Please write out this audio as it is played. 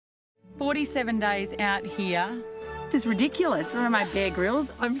47 days out here. This is ridiculous. One of my Bear Grylls.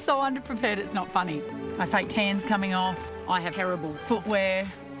 I'm so underprepared, it's not funny. My fake tan's coming off. I have terrible footwear.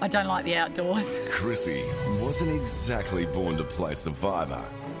 I don't like the outdoors. Chrissy wasn't exactly born to play Survivor.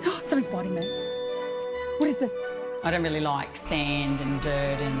 Something's biting me. What is the... I don't really like sand and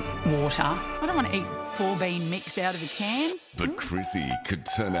dirt and water. I don't want to eat 4-bean mix out of a can. But Chrissy could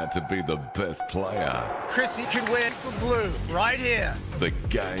turn out to be the best player Chrissy could win for blue, right here. the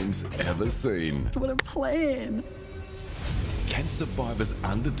game's ever seen. What a plan. Can Survivor's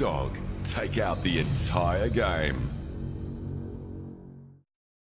underdog take out the entire game?